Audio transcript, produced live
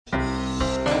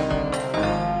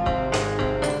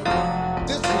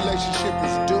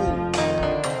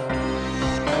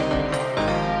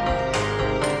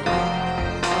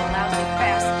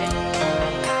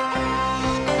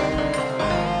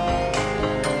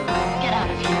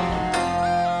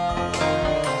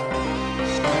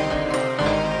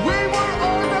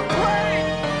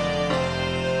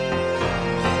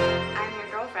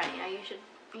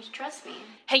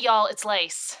y'all, it's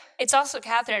Lace. It's also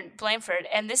Catherine Blanford,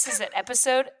 and this is a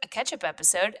catch-up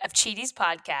episode of Cheaties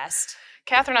Podcast.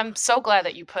 Catherine, I'm so glad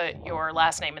that you put your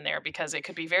last name in there because it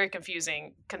could be very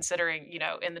confusing considering,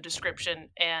 in the description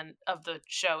and of the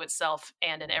show itself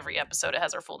and in every episode it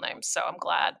has our full name. So I'm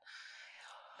glad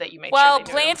that you made sure they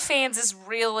knew. Bland fans is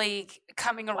really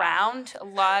coming around. A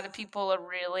lot of people are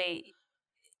really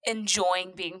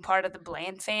enjoying being part of the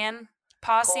Bland fan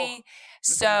posse. Cool.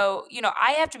 So,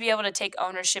 I have to be able to take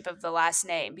ownership of the last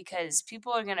name because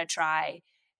people are going to try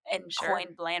and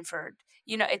coin Blanford.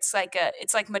 It's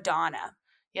like Madonna.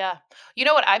 Yeah. You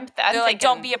know what I'm They're like, thinking?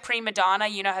 don't be a prima donna.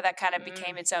 You know how that kind of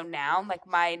became its own noun? Like,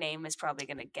 my name is probably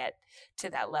going to get to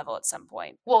that level at some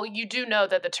point. Well, you do know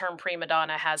that the term prima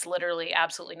donna has literally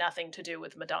absolutely nothing to do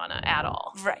with Madonna at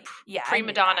all. Right. Yeah.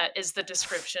 Prima donna is the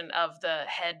description of the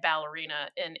head ballerina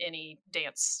in any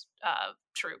dance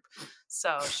troupe.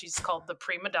 So she's called the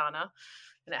prima donna,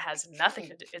 and it has nothing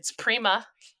to do. It's prima,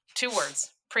 2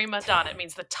 words. Prima donna. It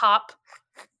means the top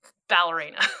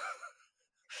ballerina.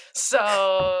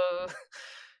 So,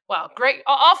 wow, great.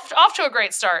 Off to a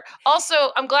great start. Also,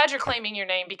 I'm glad you're claiming your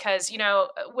name because,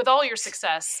 with all your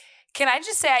success. Can I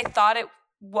just say I thought it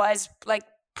was like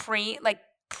prime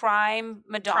Madonna?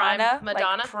 Prime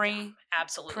Madonna? Like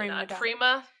absolutely not.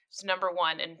 Prima is number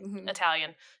 1 in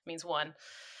Italian. Means 1.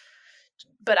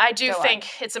 But I do think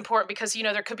it's important because,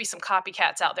 there could be some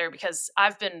copycats out there because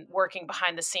I've been working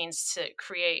behind the scenes to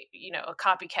create, a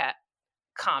copycat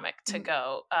comic to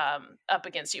go up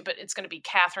against you, but it's going to be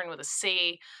Catherine with a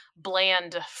C,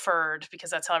 Blandford, because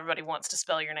that's how everybody wants to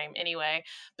spell your name anyway.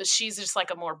 But she's just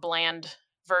like a more bland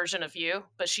version of you,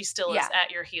 but she still is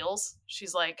at your heels.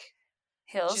 She's like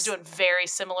she's doing very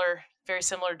similar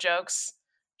jokes.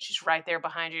 She's right there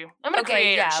behind you. I'm gonna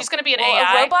create her. She's gonna be an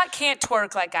AI. A robot can't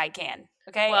twerk like I can.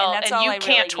 Okay, well, and you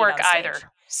can't twerk either.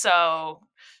 So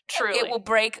truly, it will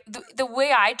break. The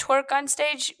way I twerk on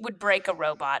stage would break a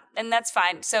robot, and that's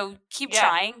fine. So keep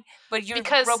trying, but your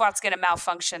robot's gonna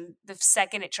malfunction the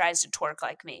second it tries to twerk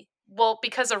like me. Well,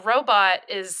 because a robot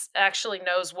actually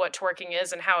knows what twerking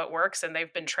is and how it works, and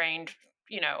they've been trained,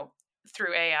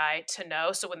 through AI to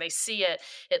know. So when they see it,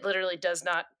 it literally does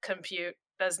not compute,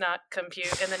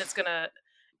 and then it's gonna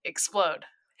explode.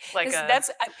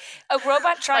 That's a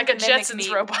robot trying like to a mimic Jetsons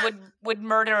me robot would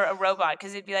murder a robot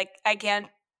because it'd be like, I can't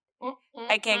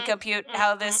compute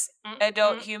how this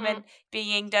adult human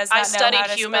being does not know how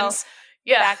to humans.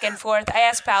 Spell back and forth. I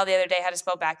asked Pal the other day how to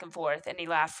spell back and forth, and he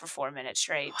laughed for 4 minutes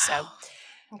straight. So,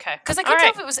 okay, because I couldn't tell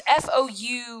if it was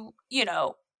FOU,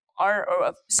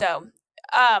 or so.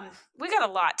 We got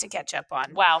a lot to catch up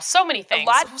on. Wow, so many things.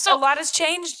 A lot has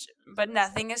changed, but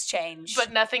nothing has changed.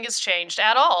 But nothing has changed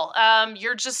at all.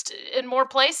 You're just in more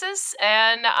places,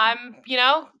 and I'm,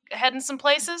 heading some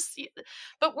places.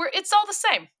 But it's all the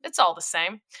same. It's all the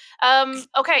same.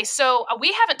 Okay, so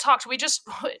we haven't talked. We just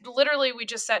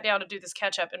sat down to do this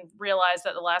catch up and realized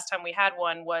that the last time we had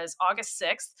one was August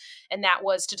 6th, and that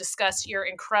was to discuss your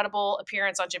incredible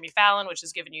appearance on Jimmy Fallon, which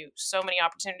has given you so many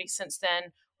opportunities since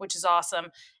then, which is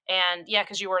awesome. And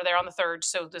because you were there on the 3rd,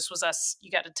 so this was us. You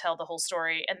got to tell the whole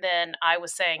story. And then I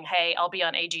was saying, hey, I'll be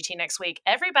on AGT next week.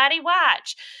 Everybody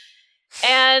watch.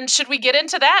 And should we get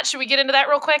into that? Should we get into that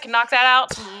real quick and knock that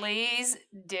out? Please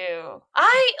do.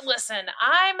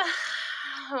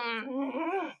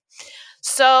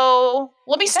 So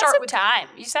let me start with time.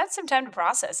 You had some time to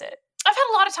process it. I've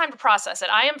had a lot of time to process it.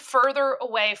 I am further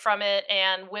away from it.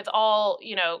 And with all,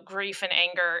 grief and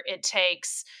anger, it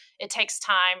takes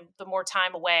time. The more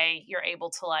time away, you're able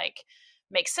to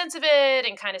make sense of it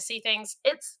and kind of see things.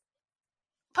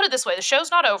 Put it this way, the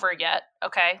show's not over yet.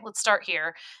 Okay, let's start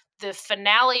here. The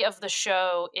finale of the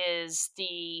show is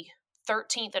the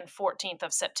 13th and 14th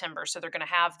of September. So they're going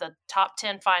to have the top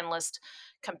 10 finalists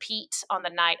compete on the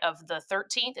night of the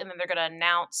 13th, and then they're going to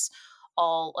announce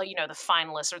all, the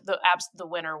finalists or the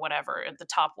winner, whatever, the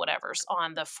top whatevers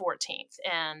on the 14th.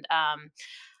 And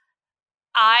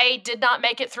I did not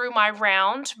make it through my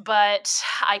round, but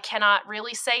I cannot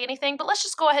really say anything. But let's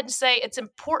just go ahead and say it's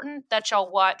important that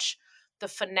y'all watch the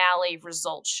finale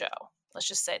results show. Let's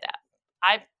just say that.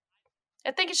 I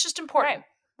think it's just important. Right.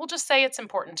 We'll just say it's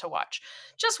important to watch.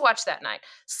 Just watch that night.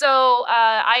 So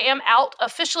I am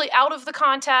officially out of the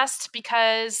contest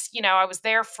because, I was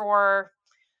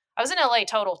in LA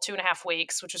total 2.5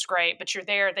 weeks, which was great, but you're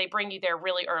there, they bring you there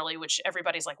really early, which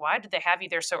everybody's like, why did they have you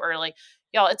there so early?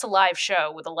 Y'all, it's a live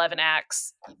show with 11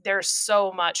 acts. There's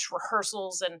so much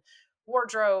rehearsals and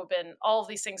wardrobe and all of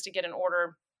these things to get in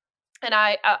order. And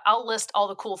I'll list all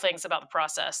the cool things about the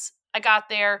process. I got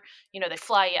there, they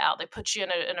fly you out. They put you in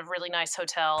a really nice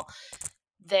hotel.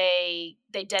 They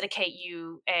dedicate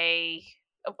you a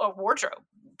a wardrobe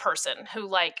person who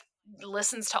like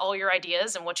listens to all your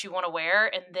ideas and what you want to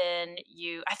wear. And then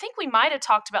I think we might have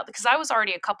talked about, because I was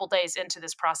already a couple days into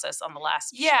this process on the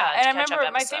last and I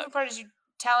remember my favorite part is you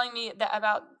telling me that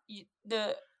about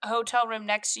the hotel room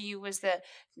next to you was the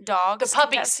dogs, the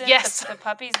puppies, yes, the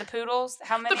puppies, the poodles.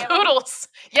 How many? The poodles,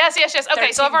 yes.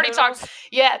 Okay, so I've already talked.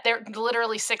 Yeah, they're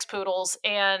literally 6 poodles,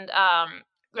 and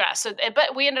yeah. So,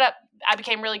 but we ended up. I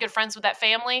became really good friends with that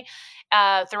family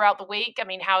throughout the week. I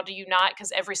mean, how do you not?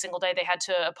 Because every single day they had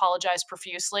to apologize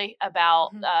profusely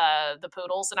about the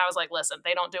poodles, and I was like, listen,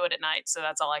 they don't do it at night, so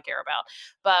that's all I care about.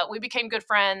 But we became good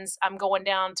friends. I'm going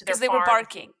down to their farm. Because they were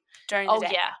barking during the day.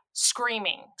 Oh yeah,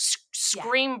 screaming,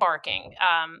 scream barking.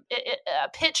 A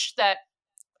pitch that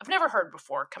I've never heard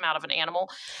before come out of an animal.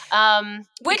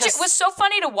 Which was so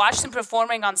funny to watch them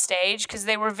performing on stage, because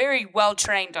they were very well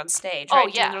trained on stage,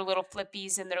 right? Doing their little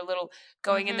flippies and their little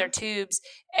going in their tubes.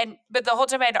 But the whole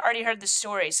time I had already heard the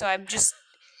story, so I'm just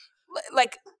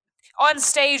like on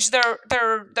stage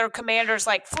their commanders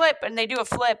like flip, and they do a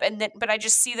flip, but I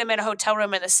just see them in a hotel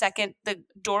room, and the second the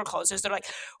door closes, they're like,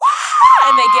 wah!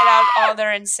 And they get out all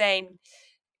their insane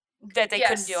that they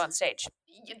couldn't do on stage.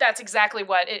 That's exactly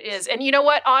what it is. And you know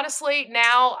what? Honestly,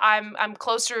 now I'm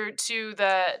closer to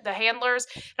the handlers.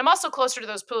 And I'm also closer to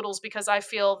those poodles because I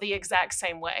feel the exact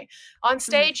same way. On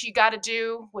stage, you got to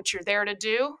do what you're there to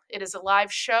do. It is a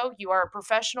live show. You are a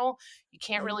professional. You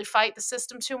can't really fight the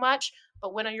system too much.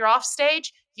 But when you're off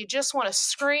stage, you just want to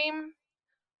scream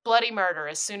bloody murder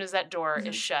as soon as that door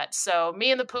is shut. So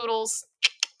me and the poodles,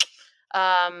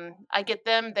 I get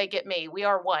them, they get me. We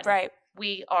are one. Right.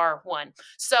 We are one.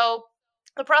 So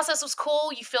the process was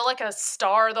cool. You feel like a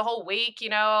star the whole week. You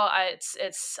know,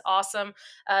 it's awesome.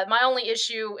 My only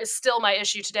issue is still my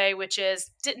issue today, which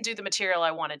is didn't do the material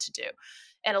I wanted to do.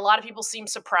 And a lot of people seem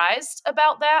surprised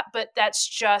about that, but that's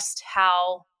just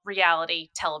how reality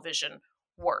television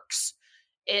works.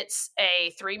 It's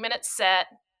a 3-minute set.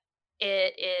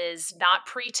 It is not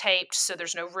pre-taped, so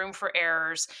there's no room for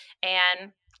errors.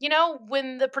 And you know,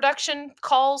 when the production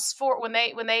calls for, when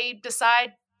they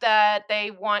decide that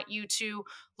they want you to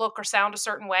look or sound a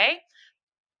certain way,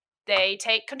 they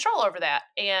take control over that.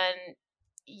 And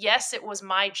yes, it was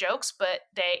my jokes, but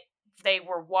they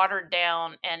were watered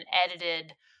down and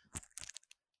edited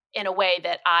in a way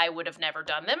that I would have never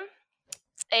done them.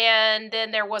 And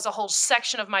then there was a whole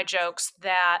section of my jokes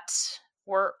that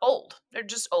were old. They're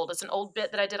just old. It's an old bit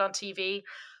that I did on TV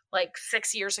like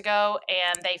 6 years ago,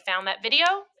 and they found that video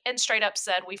and straight up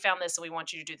said, we found this and we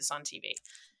want you to do this on TV.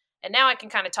 And now I can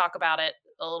kind of talk about it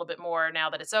a little bit more now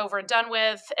that it's over and done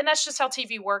with. And that's just how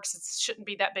TV works. It shouldn't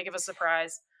be that big of a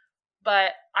surprise.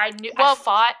 But I knew, I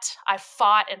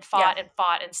fought and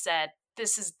said,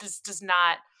 this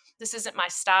isn't my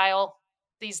style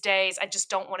these days. I just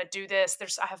don't want to do this.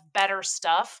 I have better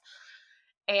stuff.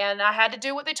 And I had to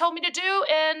do what they told me to do.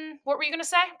 And what were you going to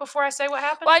say before I say what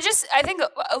happened? Well, I think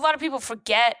a lot of people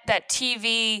forget that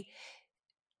TV,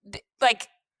 like,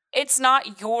 it's not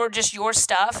just your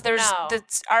stuff. There's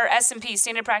our S&P,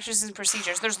 standard practices and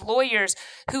procedures. There's lawyers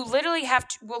who literally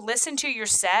will listen to your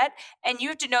set, and you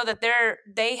have to know that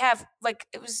they have, like,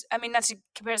 it was, I mean, not to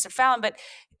compare us to Fallon, but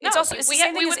it's the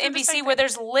same thing as NBC, where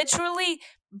there's literally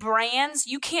brands.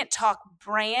 You can't talk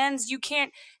brands. You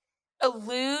can't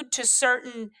allude to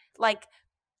certain, like,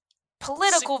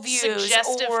 political views or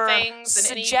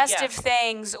suggestive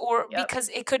things, or because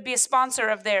it could be a sponsor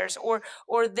of theirs, or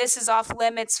this is off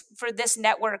limits for this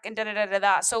network, and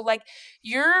da. So, like,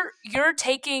 you're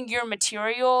taking your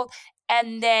material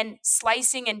and then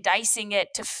slicing and dicing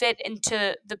it to fit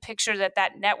into the picture that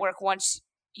network wants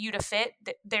you to fit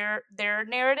their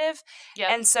narrative.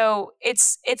 And so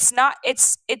it's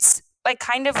like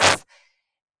kind of,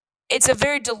 it's a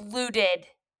very diluted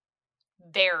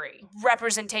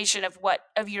representation of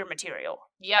your material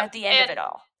at the end of it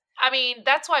all. I mean,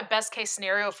 that's why best case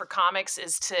scenario for comics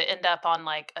is to end up on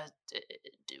like a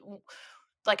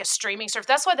streaming service.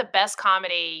 That's why the best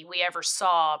comedy we ever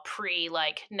saw pre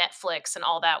like Netflix and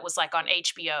all that was like on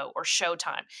HBO or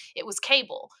Showtime. It was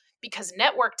cable, because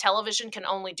network television can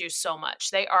only do so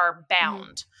much. They are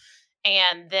bound.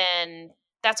 And then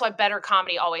that's why better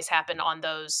comedy always happened on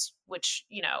those, which,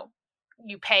 you know,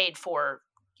 you paid for.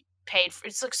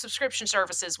 It's like subscription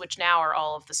services, which now are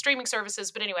all of the streaming services.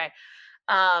 But anyway,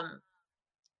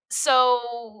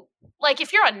 so like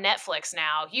if you're on Netflix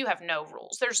now, you have no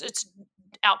rules. It's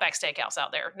Outback Steakhouse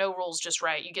out there. No rules, just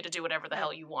right. You get to do whatever the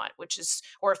hell you want, which is,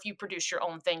 or if you produce your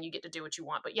own thing, you get to do what you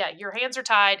want. But yeah, your hands are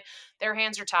tied. Their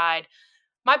hands are tied.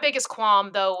 My biggest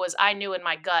qualm, though, was I knew in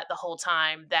my gut the whole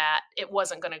time that it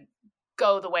wasn't going to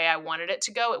go the way I wanted it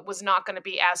to go. It was not going to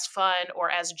be as fun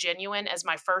or as genuine as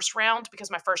my first round,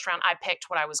 because my first round I picked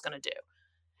what I was going to do.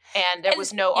 And there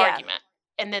was no argument.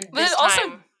 And then this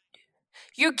time...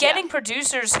 You're getting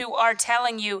producers who are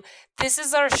telling you, this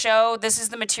is our show, this is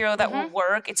the material that will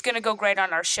work, it's going to go great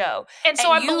on our show. And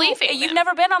so I'm believing them. You've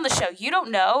never been on the show. You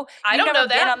don't know. You've never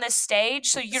been on this stage,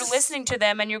 so you're listening to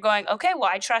them and you're going, okay, well,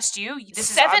 I trust you. This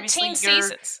is 17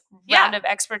 seasons. Your round of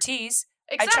expertise.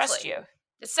 Exactly. I trust you.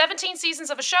 It's 17 seasons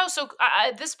of a show, so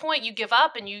at this point you give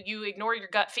up and you ignore your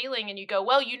gut feeling and you go,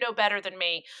 well, you know better than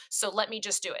me, so let me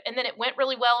just do it. And then it went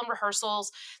really well in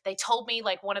rehearsals. They told me,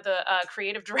 like, one of the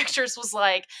creative directors was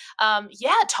like,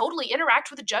 yeah, totally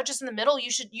interact with the judges in the middle. You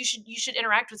should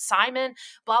interact with Simon,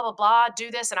 blah, blah, blah,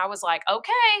 do this. And I was like, okay,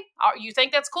 you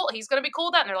think that's cool? He's going to be cool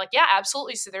with that? And they're like, yeah,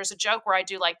 absolutely. So there's a joke where I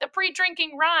do, like, the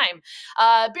pre-drinking rhyme.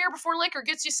 Beer before liquor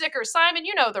gets you sicker. Simon,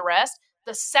 you know the rest.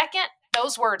 The second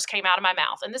those words came out of my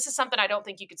mouth, and this is something I don't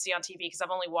think you could see on TV because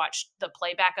I've only watched the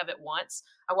playback of it once.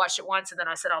 I watched it once, and then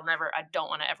I said I don't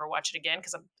want to ever watch it again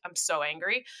because I'm so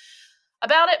angry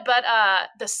about it. But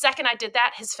the second I did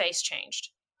that, his face changed.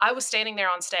 I was standing there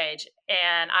on stage,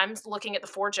 and I'm looking at the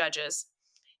 4 judges,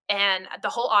 and the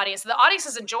whole audience. The audience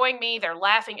is enjoying me. They're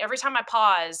laughing. Every time I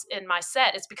pause in my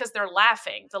set, it's because they're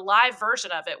laughing. The live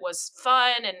version of it was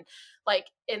fun, and like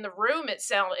in the room it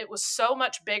was so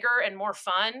much bigger and more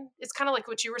fun. It's kind of like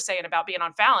what you were saying about being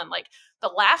on Fallon. Like the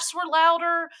laughs were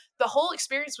louder. The whole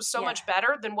experience was so much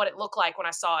better than what it looked like when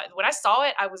I saw it. When I saw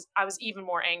it, I was even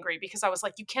more angry because I was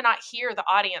like, you cannot hear the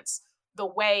audience the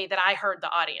way that I heard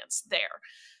the audience there.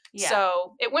 Yeah.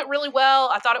 So it went really well.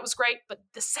 I thought it was great. But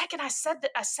the second I said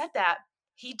that,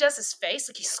 he does his face,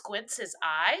 like he squints his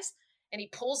eyes and he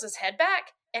pulls his head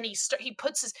back and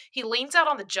he leans out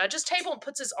on the judges table and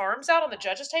puts his arms out on the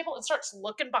judges table and starts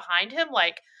looking behind him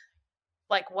like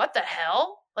what the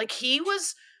hell? Like he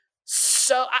was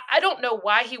so, I don't know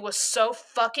why he was so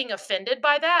fucking offended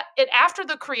by that. And after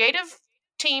the creative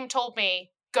team told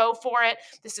me, go for it.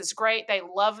 This is great. They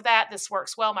love that. This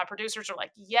works well. My producers are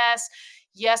like, yes,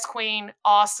 queen.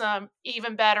 Awesome.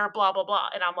 Even better, blah, blah, blah.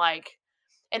 And I'm like,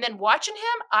 and then watching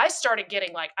him, I started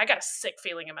getting like, I got a sick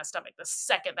feeling in my stomach the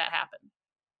second that happened.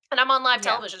 And I'm on live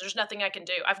television. There's nothing I can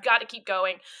do. I've got to keep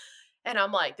going. And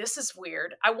I'm like, this is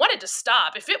weird. I wanted to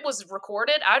stop. If it was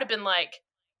recorded, I would have been like,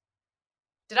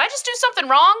 did I just do something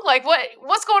wrong? Like,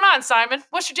 what's going on, Simon?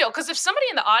 What's your deal? Because if somebody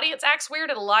in the audience acts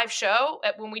weird at a live show,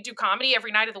 when we do comedy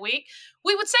every night of the week,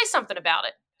 we would say something about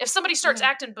it. If somebody starts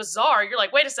acting bizarre, you're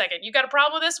like, wait a second, you got a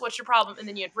problem with this? What's your problem? And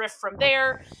then you'd riff from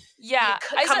there. Yeah,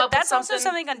 that's also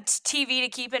something on TV to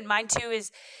keep in mind too.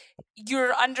 Is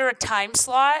you're under a time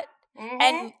slot,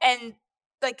 and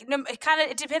like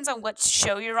it depends on what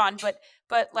show you're on,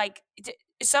 but like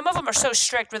some of them are so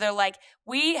strict where they're like,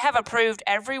 we have approved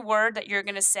every word that you're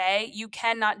going to say. You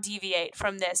cannot deviate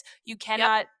from this. You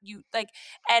cannot,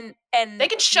 and they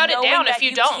can shut it down if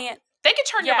you don't. They can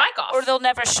turn your mic off. Or they'll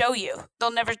never show you.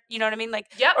 They'll never, you know what I mean? Like,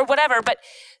 or whatever. But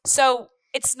so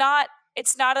it's not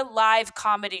a live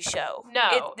comedy show.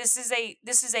 No. This is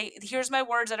a, here's my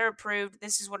words that are approved.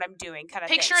 This is what I'm doing kind of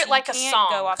thing. Picture it like a song.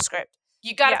 Go off script.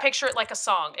 You got to picture it like a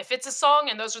song. If it's a song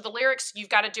and those are the lyrics, you've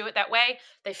got to do it that way.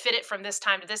 They fit it from this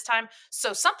time to this time.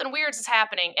 So something weird is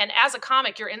happening. And as a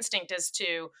comic, your instinct is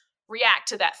to react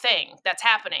to that thing that's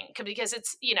happening because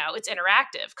it's, it's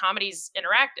interactive. Comedy's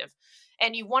interactive.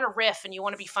 And you want to riff and you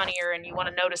want to be funnier and you want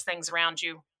to notice things around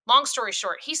you. Long story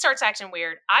short, he starts acting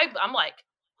weird. I'm like,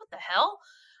 what the hell?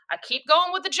 I keep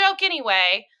going with the joke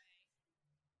anyway.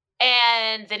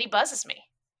 And then he buzzes me.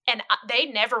 And they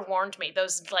never warned me.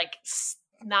 Those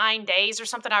 9 days or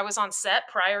something I was on set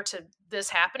prior to this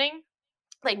happening,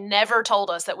 they never told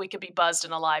us that we could be buzzed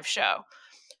in a live show.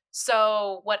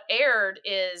 So what aired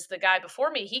is the guy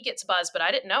before me, he gets buzzed, but I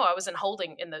didn't know. I was in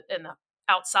holding in the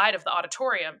outside of the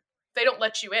auditorium. They don't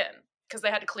let you in because they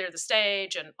had to clear the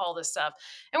stage and all this stuff.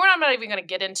 And I'm not even going to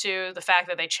get into the fact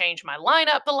that they changed my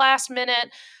lineup the last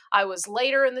minute. I was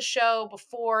later in the show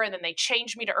before, and then they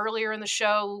changed me to earlier in the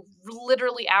show,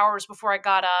 literally hours before I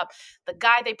got up. The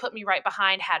guy they put me right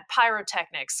behind had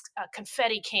pyrotechnics, a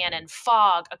confetti cannon,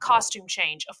 fog, a costume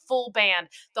change, a full band.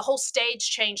 The whole stage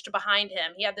changed behind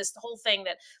him. He had this whole thing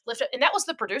that lifted, and that was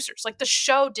the producers. Like the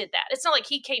show did that. It's not like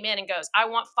he came in and goes, I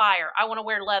want fire. I want to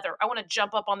wear leather. I want to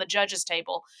jump up on the judges'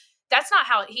 table. That's not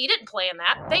how, he didn't plan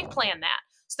that. They planned that.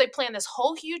 So they planned this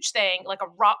whole huge thing, like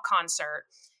a rock concert.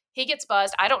 He gets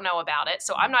buzzed. I don't know about it,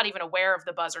 so I'm not even aware of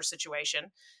the buzzer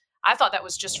situation. I thought that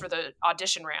was just for the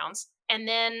audition rounds. And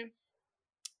then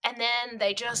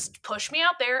they just push me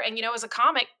out there. And as a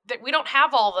comic, that we don't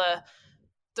have all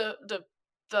the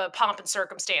pomp and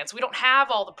circumstance. We don't have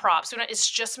all the props. It's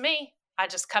just me. I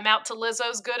just come out to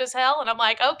Lizzo's Good as Hell, and I'm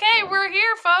like, okay, we're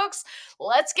here, folks.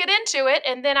 Let's get into it.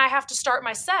 And then I have to start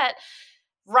my set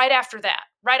right after that,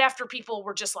 right after people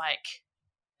were just like,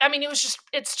 I mean,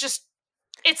 it's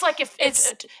like if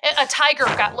a tiger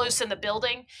got loose in the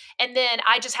building, and then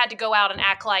I just had to go out and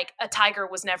act like a tiger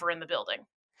was never in the building.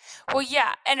 Well,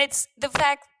 yeah, and it's the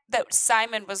fact that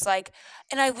Simon was like,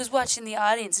 and I was watching the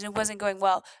audience, and it wasn't going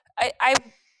well.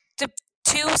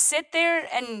 To sit there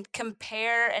and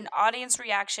compare an audience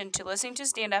reaction to listening to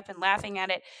stand-up and laughing at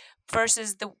it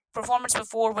versus the performance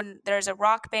before when there's a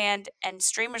rock band and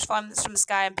streamers falling from the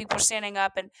sky and people are standing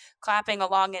up and clapping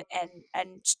along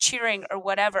and cheering or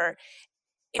whatever.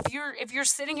 If you're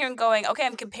sitting here and going, okay,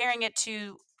 I'm comparing it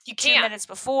to 2 minutes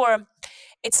before,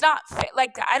 it's not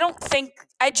like,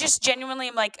 I just genuinely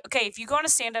am like, okay, if you go on a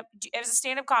stand-up as a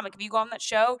stand-up comic, if you go on that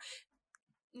show,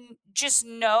 just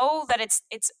know that it's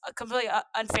completely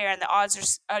unfair and the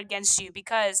odds are against you,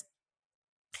 because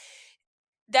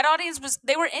that audience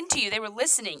they were into you, they were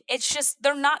listening. It's just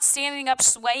they're not standing up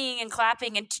swaying and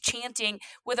clapping and chanting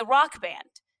with a rock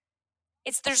band.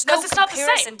 There's no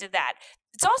comparison to that.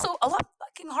 It's also a lot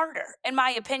fucking harder, in my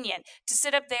opinion, to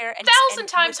sit up there and 1,000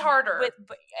 times harder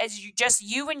as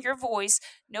you and your voice,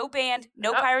 no band,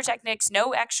 no pyrotechnics,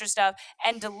 no extra stuff,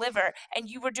 and deliver. And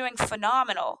you were doing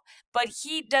phenomenal. But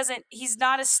he's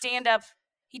not a stand-up.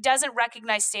 He doesn't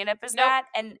recognize stand-up as that,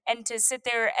 and to sit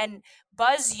there and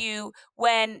buzz you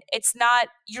when it's not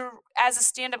as a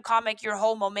stand-up comic, your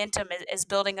whole momentum is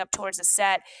building up towards a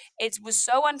set. It was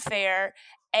so unfair.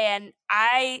 And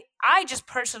I just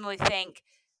personally think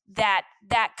that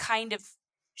kind of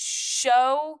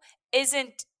show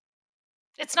isn't.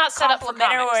 It's not set up for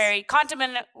complimentary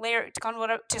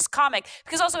to comic,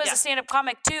 because also as a stand-up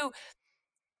comic too,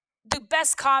 the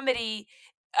best comedy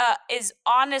is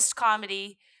honest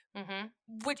comedy,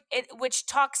 which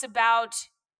talks about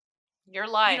your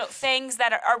life, things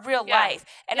that are real life.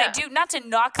 And I do, not to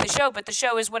knock the show, but the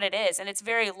show is what it is, and it's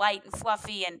very light and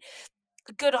fluffy and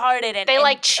good-hearted, and they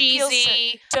like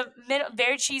cheesy to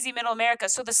very cheesy middle America.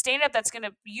 So the stand-up that's going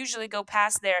to usually go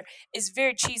past there is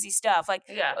very cheesy stuff. Like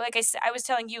I said, I was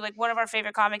telling you, like, one of our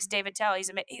favorite comics, David Tell.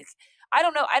 He's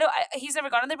he's never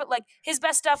gone on there, but like his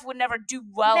best stuff would never do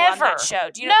well on that show.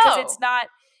 Do you know? Because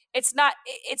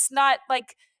it's not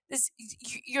like this.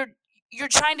 You're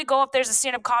trying to go up there as a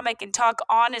stand-up comic and talk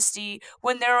honesty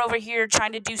when they're over here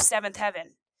trying to do Seventh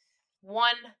Heaven.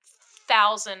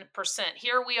 1,000%.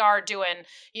 Here we are doing,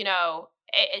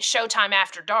 a Showtime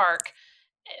After Dark,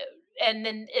 and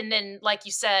then like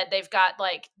you said, they've got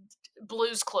like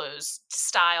Blue's Clues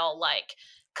style like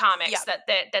comics that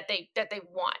they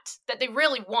want, that they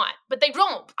really want, but they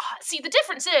don't. See, the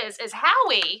difference is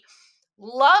Howie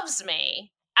loves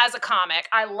me as a comic.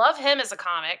 I love him as a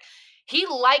comic. He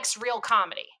likes real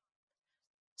comedy.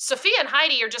 Sophia and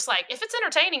Heidi are just like, if it's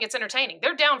entertaining, it's entertaining.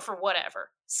 They're down for whatever.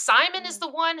 Simon is the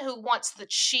one who wants the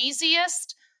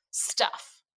cheesiest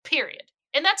stuff, period.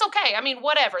 And that's okay. I mean,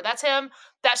 whatever. That's him.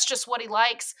 That's just what he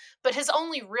likes. But his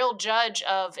only real judge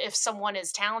of if someone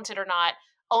is talented or not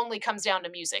only comes down to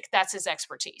music. That's his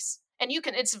expertise. And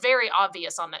it's very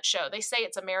obvious on that show. They say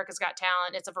it's America's Got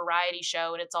Talent, it's a variety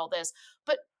show, and it's all this.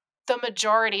 But the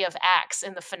majority of acts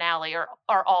in the finale are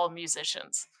all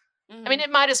musicians. I mean,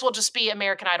 it might as well just be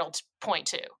American Idol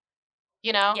 0.2,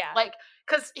 like,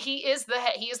 because he is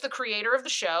the creator of the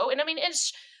show. And I mean,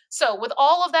 so with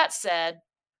all of that said,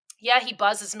 he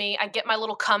buzzes me. I get my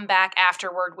little comeback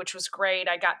afterward, which was great.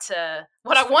 I got to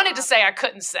what I wanted to say. I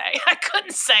couldn't say.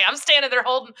 I'm standing there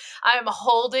I am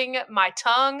holding my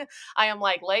tongue. I am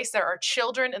like, Lace, there are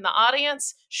children in the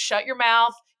audience. Shut your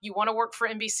mouth. You want to work for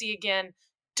NBC again?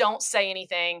 Don't say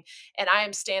anything. And I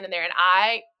am standing there, and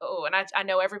I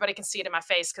know everybody can see it in my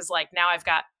face, because like now I've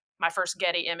got my first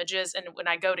Getty images, and when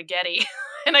I go to Getty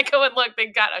and I go and look, they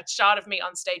got a shot of me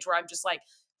on stage where I'm just like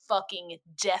fucking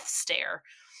death stare.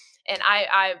 And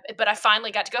but I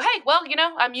finally got to go, hey, well,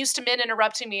 I'm used to men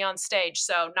interrupting me on stage,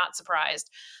 so not surprised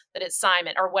that it's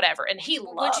Simon or whatever. And he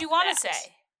loved What'd you want to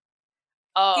say?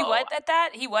 Oh. He what at that?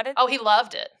 He what? Oh, he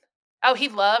loved it. Oh, he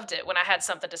loved it when I had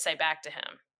something to say back to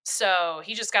him. So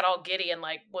he just got all giddy and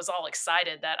like was all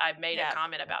excited that I made a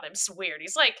comment about him. It's weird.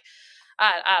 He's like,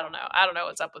 I don't know. I don't know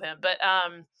what's up with him. But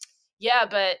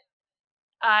but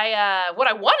what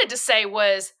I wanted to say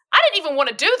was, I didn't even want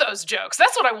to do those jokes.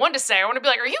 That's what I wanted to say. I want to be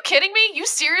like, are you kidding me? You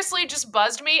seriously just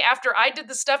buzzed me after I did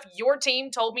the stuff your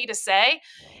team told me to say?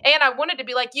 And I wanted to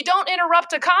be like, you don't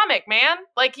interrupt a comic, man.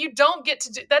 Like, you don't get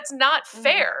to do, that's not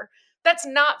fair. That's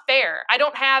not fair. I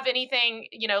don't have anything,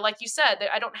 like you said,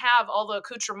 I don't have all the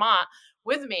accoutrement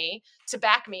with me to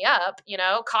back me up,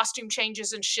 costume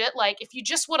changes and shit. Like, if you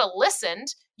just would have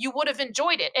listened, you would have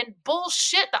enjoyed it. And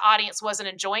bullshit, the audience wasn't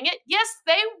enjoying it. Yes,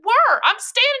 they were. I'm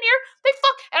standing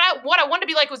here. What I wanted to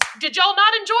be like was, did y'all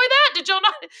not enjoy that? Did y'all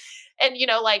not? And,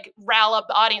 like, rile up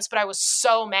the audience. But I was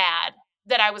so mad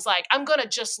that I was like, I'm going to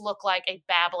just look like a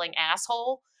babbling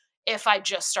asshole if I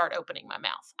just start opening my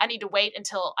mouth. I need to wait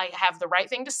until I have the right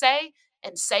thing to say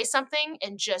and say something,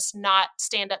 and just not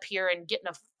stand up here and get in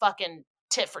a fucking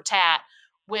tit for tat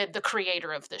with the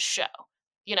creator of this show,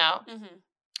 Mm-hmm.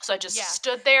 So I just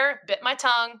stood there, bit my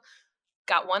tongue,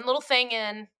 got one little thing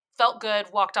in, felt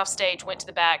good, walked off stage, went to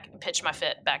the back, and pitched my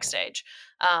fit backstage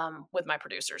with my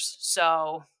producers.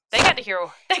 So they got to hear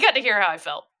how I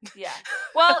felt. Yeah.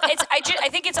 Well, I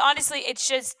think it's honestly, it's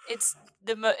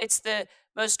the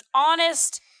most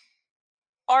honest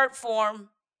art form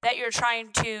that you're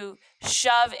trying to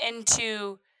shove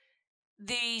into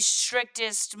the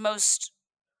strictest, most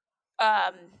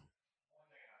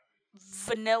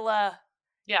vanilla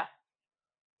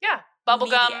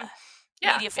bubblegum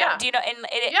media form. Yeah. Do you know? And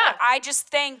I just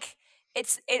think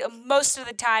most of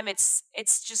the time it's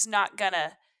just not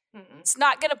gonna it's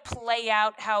not gonna play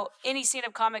out how any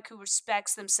stand-up comic who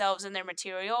respects themselves and their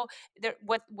material,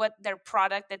 what their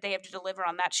product that they have to deliver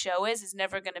on that show is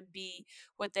never gonna be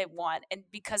what they want, and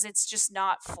because it's just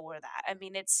not for that. I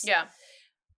mean,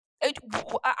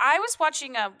 I was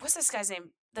watching what's this guy's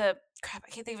name? I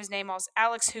can't think of his name.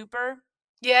 Alex Hooper.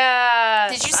 Yeah.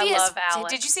 Did you see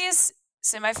his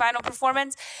semifinal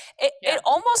performance? It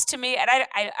almost, to me, and I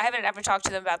haven't ever talked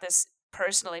to them about this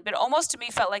personally, but almost to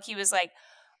me felt like he was like,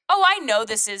 oh, I know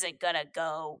this isn't gonna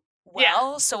go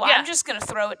well, so I'm just gonna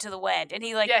throw it to the wind. And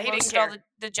he roasted all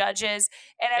the judges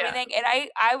and everything. And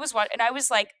I was watching, and I was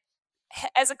like,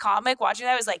 as a comic watching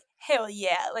that, I was like, hell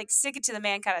yeah, like, stick it to the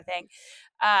man kind of thing.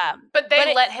 But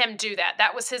they let him do that.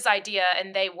 That was his idea,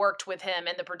 and they worked with him,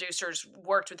 and the producers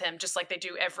worked with him, just like they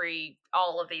do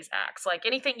all of these acts. Like,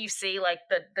 anything you see, like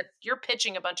you're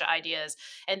pitching a bunch of ideas,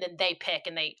 and then they pick,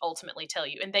 and they ultimately tell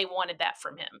you. And they wanted that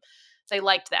from him. They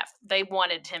liked that. They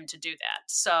wanted him to do that.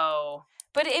 So,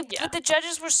 but the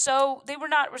judges they were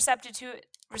not receptive to it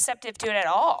at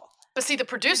all. But see, the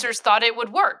producers thought it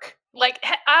would work. Like,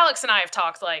 Alex and I have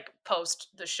talked, like, post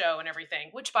the show and everything.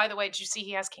 Which, by the way, did you see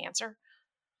he has cancer?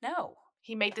 No.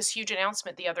 He made this huge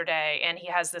announcement the other day, and he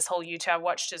has this whole YouTube. I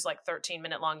watched his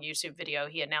 13-minute long YouTube video.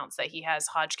 He announced that he has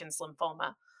Hodgkin's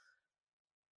lymphoma.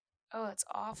 Oh, that's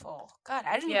awful. God,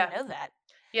 I didn't even know that.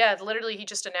 Yeah, literally, he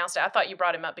just announced it. I thought you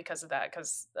brought him up because of that,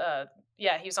 because, he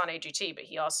was on AGT, but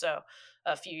he also,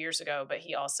 a few years ago, but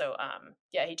he also,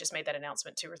 he just made that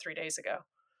announcement 2 or 3 days ago.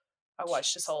 I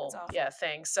watched his whole,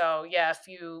 thing. So,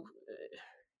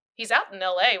 he's out in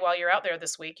LA while you're out there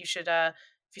this week. You should,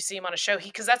 if you see him on a show,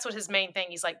 because that's what his main thing.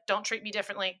 He's like, don't treat me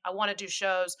differently. I want to do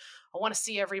shows. I want to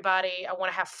see everybody. I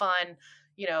want to have fun.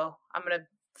 I'm going to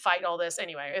fight all this.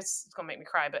 Anyway, it's going to make me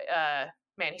cry. But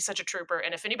man, he's such a trooper.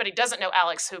 And if anybody doesn't know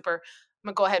Alex Hooper, I'm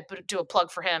going to go ahead and do a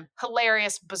plug for him.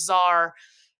 Hilarious, bizarre,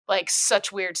 like,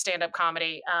 such weird stand-up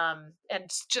comedy. And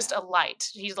just a light.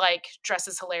 He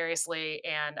dresses hilariously,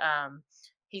 and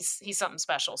he's something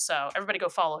special. So everybody go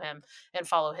follow him and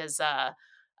follow his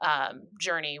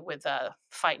journey with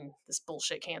fighting this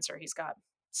bullshit cancer he's got.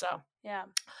 So yeah.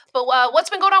 But what's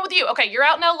been going on with you? Okay, you're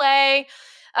out in LA.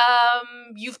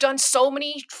 You've done so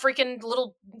many freaking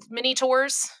little mini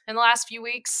tours in the last few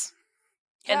weeks,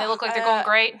 and they look like they're going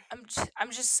great. I'm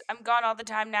gone all the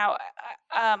time now.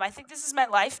 I think this is my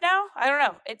life now. I don't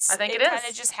know. It kind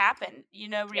of just happened.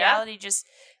 Reality just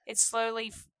it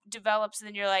slowly develops, and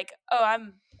then you're like,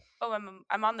 I'm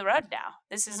on the road now.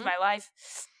 This is my life.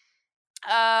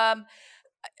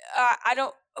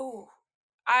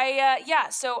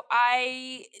 So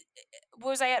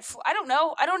was I at? I don't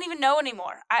know. I don't even know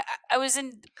anymore. I was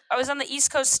on the East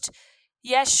Coast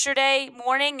yesterday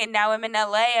morning, and now I'm in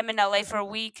LA. I'm in LA for a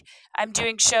week. I'm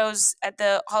doing shows at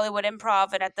the Hollywood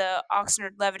Improv and at the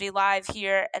Oxnard Levity Live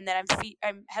here, and then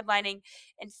I'm headlining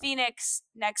in Phoenix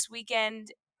next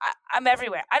weekend. I'm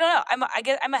everywhere. I don't know. I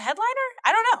guess I'm a headliner.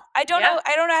 I don't know. I don't know.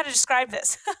 I don't know how to describe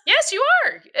this. Yes, you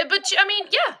are. But I mean,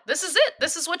 this is it.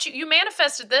 This is what you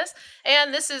manifested this,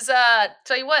 and this is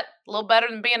tell you what, a little better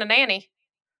than being a nanny.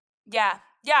 Yeah.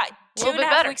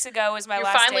 2.5 weeks ago was my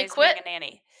last day as being a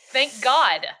nanny. Thank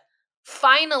God.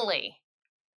 Finally.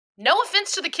 No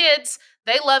offense to the kids.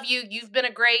 They love you. You've been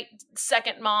a great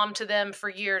second mom to them for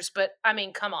years, but I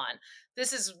mean, come on.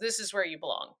 This is where you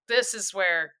belong. This is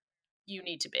where you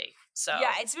need to be. So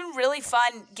yeah, it's been really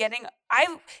fun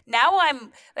I'm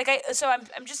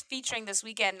just featuring this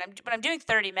weekend, but I'm doing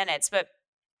 30 minutes, but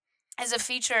as a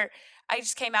feature, I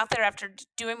just came out there after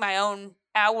doing my own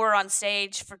hour on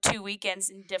stage for 2 weekends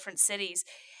in different cities.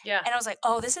 Yeah. And I was like,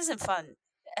 oh, this isn't fun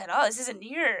at all. This isn't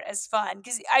near as fun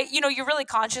because you're really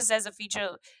conscious as a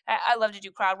feature. I love to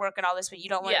do crowd work and all this, but you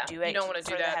don't want to do it you don't want to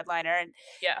for do the that. headliner.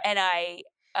 And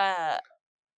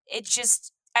It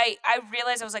just, I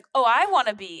realized I was like, oh, I want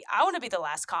to be the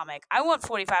last comic. I want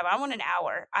 45. I want an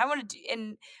hour. I want to do,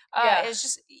 and it was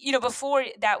just, before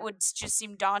that would just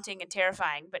seem daunting and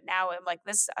terrifying, but now I'm like,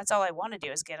 that's all I want to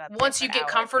do is get up. Once you get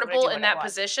comfortable in that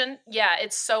position,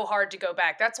 it's so hard to go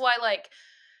back. That's why, like,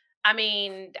 I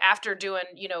mean, after doing,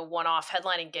 one-off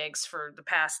headlining gigs for the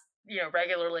past,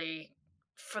 regularly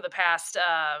for the past,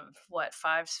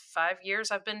 5 years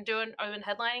I've been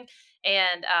headlining.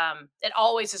 And it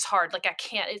always is hard. Like, I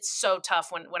can't, it's so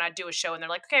tough when I do a show and they're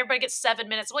like, okay, everybody gets 7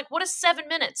 minutes. I'm like, what is 7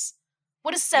 minutes?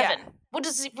 What is 7? Yeah.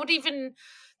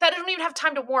 That I don't even have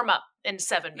time to warm up in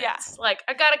 7 minutes. Yeah. Like,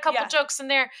 I got a couple jokes in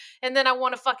there and then I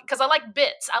want to because I like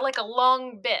bits. I like a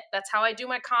long bit. That's how I do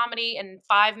my comedy in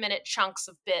 5-minute chunks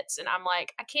of bits. And I'm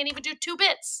like, I can't even do 2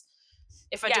 bits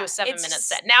if I do a 7-minute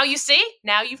set. Now you see?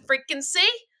 Now you freaking see?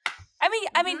 I mean,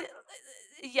 I've been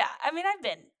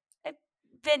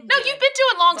No, you've been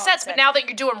doing long sets, but now that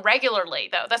you're doing regularly,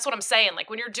 though, that's what I'm saying. Like,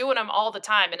 when you're doing them all the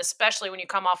time, and especially when you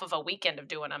come off of a weekend of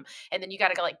doing them, and then you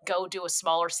got to go do a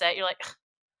smaller set, you're like,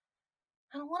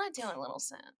 I don't want to do a little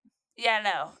set. Yeah,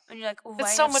 no. And you're like,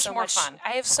 it's so much more fun.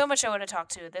 I have so much I want to talk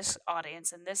to this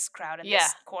audience and this crowd and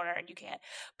this corner, and you can't.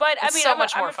 But I mean, I'm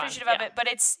appreciative of it. But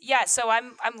it's so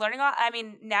I'm learning. I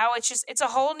mean, now it's a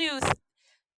whole new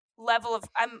level of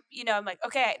I'm like,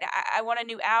 okay, I want a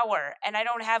new hour, and I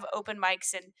don't have open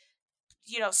mics and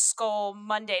Skull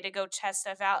Monday to go test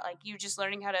stuff out. Like, you're just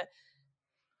learning how to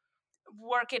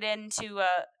work it into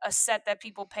a set that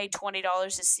people pay $20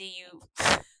 to see you.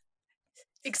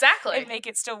 Exactly. And make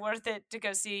it still worth it to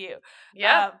go see you.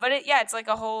 Yeah. But it's like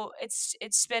a whole, it's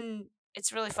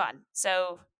really fun.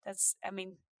 So that's, I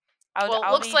mean,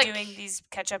 I'll be doing these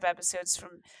catch-up episodes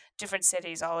from different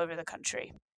cities all over the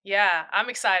country. Yeah,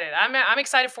 I'm excited. I'm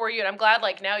excited for you, and I'm glad,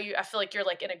 like, now I feel like you're,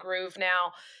 like, in a groove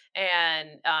now, and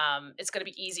it's going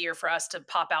to be easier for us to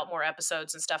pop out more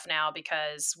episodes and stuff now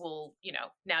because we'll,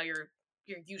 now you're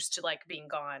used to, like, being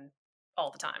gone all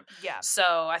the time. Yeah.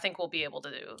 So I think we'll be able to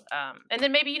do, and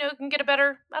then maybe, you can get a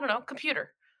better, I don't know,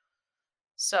 computer.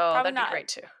 So that'd be great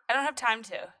too. I don't have time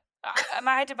to. I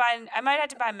might have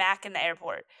to buy Mac in the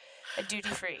airport, a duty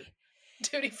free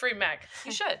Mac.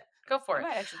 You should. Go for it. I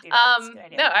might actually do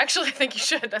that. No, actually, I think you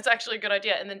should. That's actually a good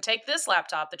idea. And then take this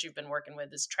laptop that you've been working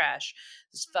with, this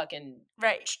fucking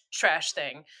trash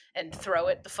thing, and throw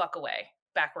it the fuck away,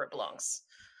 back where it belongs.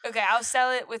 Okay, I'll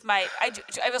sell it with I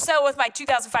will sell it with my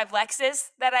 2005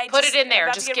 Lexus that I put it in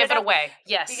there. Just give it away.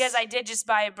 Yes, because I did just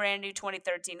buy a brand new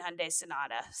 2013 Hyundai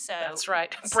Sonata. So that's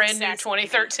right, brand new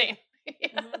 2013.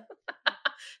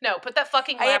 No, put that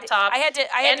fucking laptop. I had to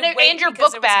wait and your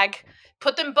book bag.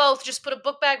 Put them both. Just put a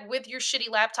book bag with your shitty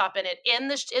laptop in it in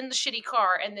the shitty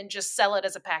car, and then just sell it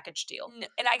as a package deal.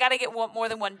 And I gotta get more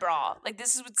than one bra. Like,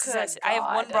 this is what I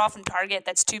have one bra from Target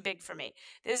that's too big for me.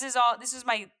 This is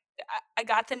my. I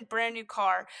got the brand new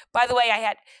car. By the way, I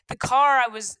had the car. I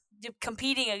was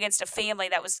competing against a family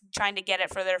that was trying to get it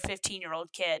for their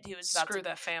 15-year-old kid who was about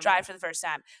to drive for the first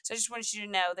time. So I just wanted you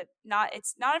to know that not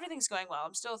everything's going well.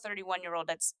 I'm still a 31-year-old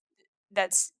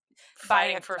that's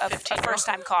buying for a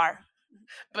first-time car.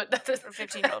 But that's for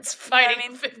 15-year-olds.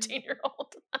 Fighting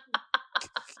 15-year-old.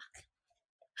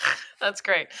 That's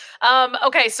great.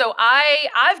 Okay, so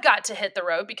I've got to hit the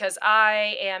road because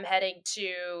I am heading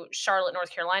to Charlotte,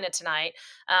 North Carolina tonight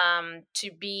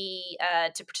to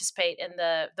participate in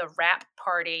the rap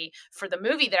party for the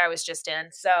movie that I was just in.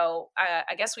 So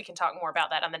I guess we can talk more about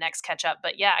that on the next catch up.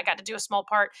 But yeah, I got to do a small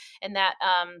part in that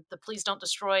the Please Don't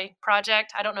Destroy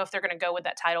project. I don't know if they're going to go with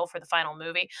that title for the final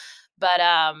movie, but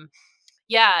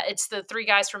yeah, it's the 3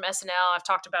 guys from SNL. I've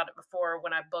talked about it before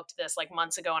when I booked this like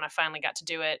months ago, and I finally got to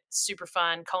do it. Super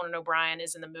fun. Conan O'Brien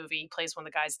is in the movie. He plays one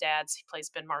of the guys' dads. He plays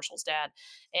Ben Marshall's dad.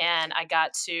 And I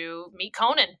got to meet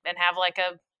Conan and have like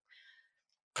a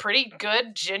pretty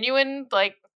good, genuine,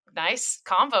 like nice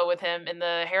convo with him in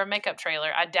the hair and makeup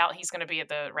trailer. I doubt he's going to be at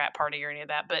the rap party or any of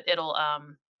that, but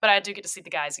but I do get to see the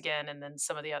guys again and then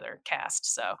some of the other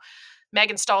cast. So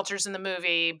Megan Stalter's in the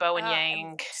movie. Bowen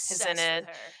Yang is in it.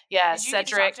 Yeah, Did you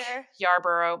Cedric get to talk to her?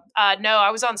 Yarborough. No,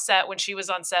 I was on set when she was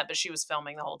on set, but she was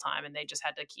filming the whole time, and they just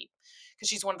had to keep, because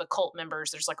she's one of the cult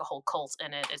members. There's like a whole cult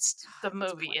in it. The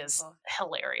movie is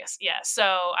hilarious. Yeah,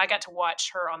 so I got to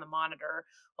watch her on the monitor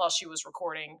while she was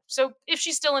recording. So if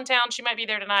she's still in town, she might be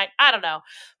there tonight. I don't know,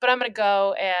 but I'm gonna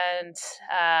go and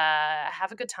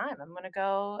have a good time. I'm gonna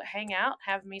go hang out,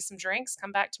 have me some drinks,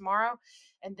 come back tomorrow,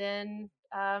 and then.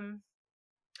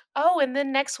 And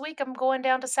then next week I'm going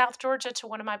down to South Georgia to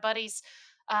one of my buddies'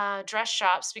 dress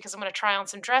shops because I'm going to try on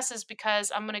some dresses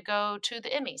because I'm going to go to the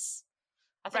Emmys.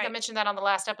 I think I mentioned that on the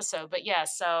last episode, but yeah,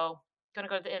 so going to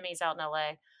go to the Emmys out in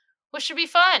LA, which should be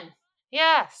fun.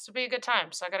 Yeah, this will be a good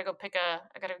time. So I got to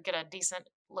get a decent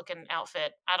looking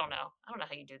outfit. I don't know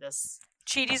how you do this.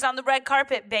 Cheaties on the red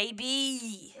carpet,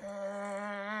 baby.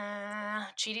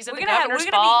 Cheaties at the governor's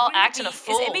ball, acting a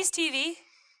fool. Is Emmys TV?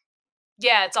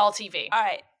 Yeah, it's all TV. All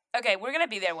right. Okay, we're going to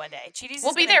be there one day.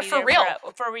 We'll be there for real.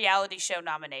 For a reality show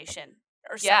nomination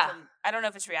or something. Yeah. I don't know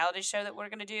if it's a reality show that we're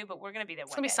going to do, but we're going to be there one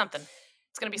day. It's going to be something.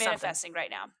 It's going to be manifesting right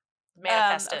now.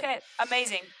 Manifest it. Okay,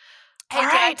 amazing. Hey, all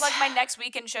can right. I plug my next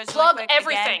weekend shows Plug really quick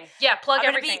everything. Again? Yeah, plug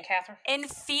everything, Catherine. In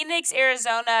Phoenix,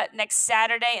 Arizona, next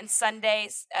Saturday and Sunday,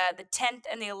 the 10th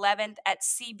and the 11th at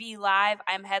CB Live.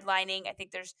 I'm headlining. I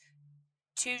think there's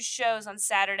 2 shows on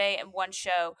Saturday and 1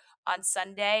 show on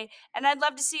Sunday, and I'd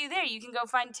love to see you there. You can go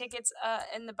find tickets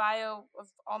in the bio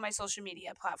of all my social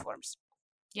media platforms.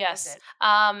 Yes.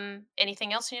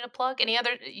 Anything else you need to plug?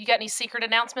 You got any secret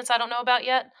announcements I don't know about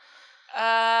yet?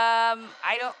 I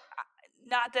don't.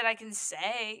 Not that I can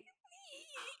say.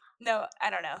 No,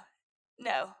 I don't know.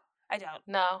 No, I don't.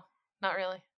 No, not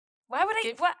really. Why would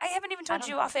I? What? I haven't even told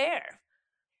you off air.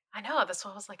 I know. That's why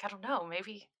I was like, I don't know.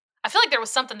 Maybe. I feel like there was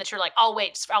something that you're like, oh,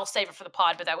 wait, I'll save it for the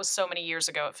pod. But that was so many years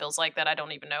ago. It feels like that I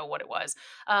don't even know what it was.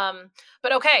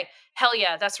 But okay. Hell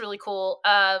yeah. That's really cool.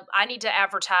 I need to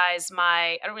advertise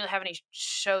I don't really have any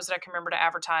shows that I can remember to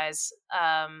advertise.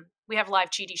 We have live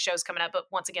Cheaty shows coming up, but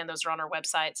once again, those are on our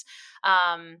websites.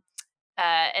 And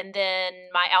then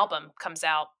my album comes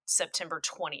out September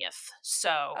 20th.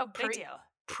 So big deal.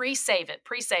 Pre-save it.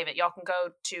 Y'all can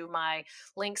go to my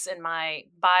links in my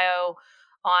bio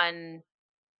on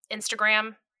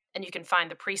Instagram, and you can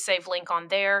find the pre-save link on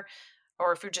there.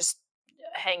 Or if you're just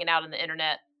hanging out on the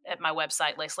internet at my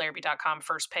website, lacelarrabee.com,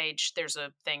 first page, there's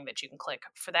a thing that you can click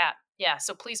for that. Yeah,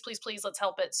 so please, let's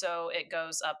help it so it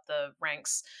goes up the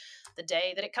ranks the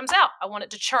day that it comes out. I want it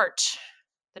to chart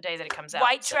the day that it comes out.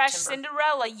 White Trash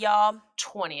Cinderella, y'all.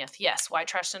 20th. Yes, White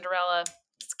Trash Cinderella.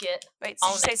 Let's get Wait, did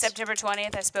you say September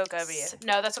 20th? I spoke over you.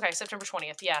 No, that's okay. September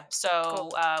 20th. Yeah. So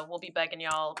cool. We'll be bugging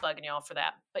y'all for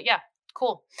that. But yeah,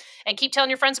 cool. And keep telling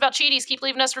your friends about Cheaties. Keep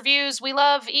leaving us reviews. We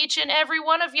love each and every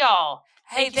one of y'all.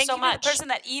 Thank you so much. To the person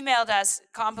that emailed us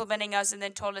complimenting us and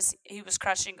then told us he was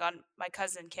crushing on my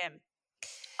cousin Kim.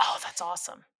 Oh, that's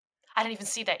awesome. I didn't even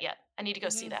see that yet. I need to go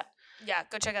see that. Yeah,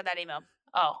 go check out that email.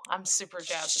 Oh, I'm super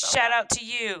jazzed about Shout out to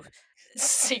you.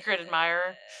 Secret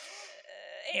admirer.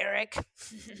 Eric.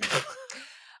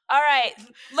 All right.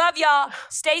 Love y'all.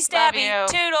 Stay stabby.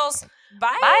 Toodles.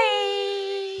 Bye.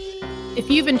 Bye. If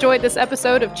you've enjoyed this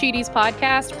episode of Cheaties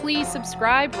Podcast, please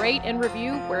subscribe, rate, and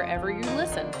review wherever you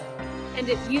listen. And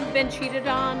if you've been cheated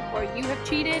on or you have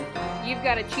cheated, you've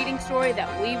got a cheating story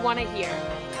that we want to hear.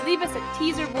 Leave us a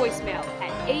teaser voicemail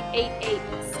at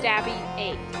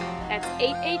 888-STABBY-8. That's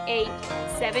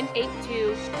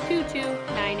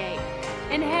 888-782-2298.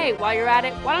 And hey, while you're at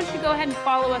it, why don't you go ahead and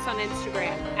follow us on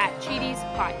Instagram at Cheaties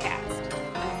Podcast.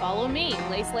 And follow me,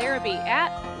 Lace Larrabee,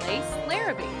 at Lace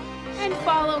Larrabee. And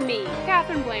follow me,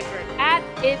 Catherine Blanford, at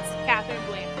It's Catherine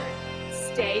Blanford.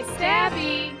 Stay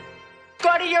stabby.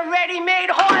 Go to your ready-made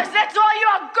horse. That's all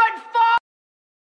you're good for.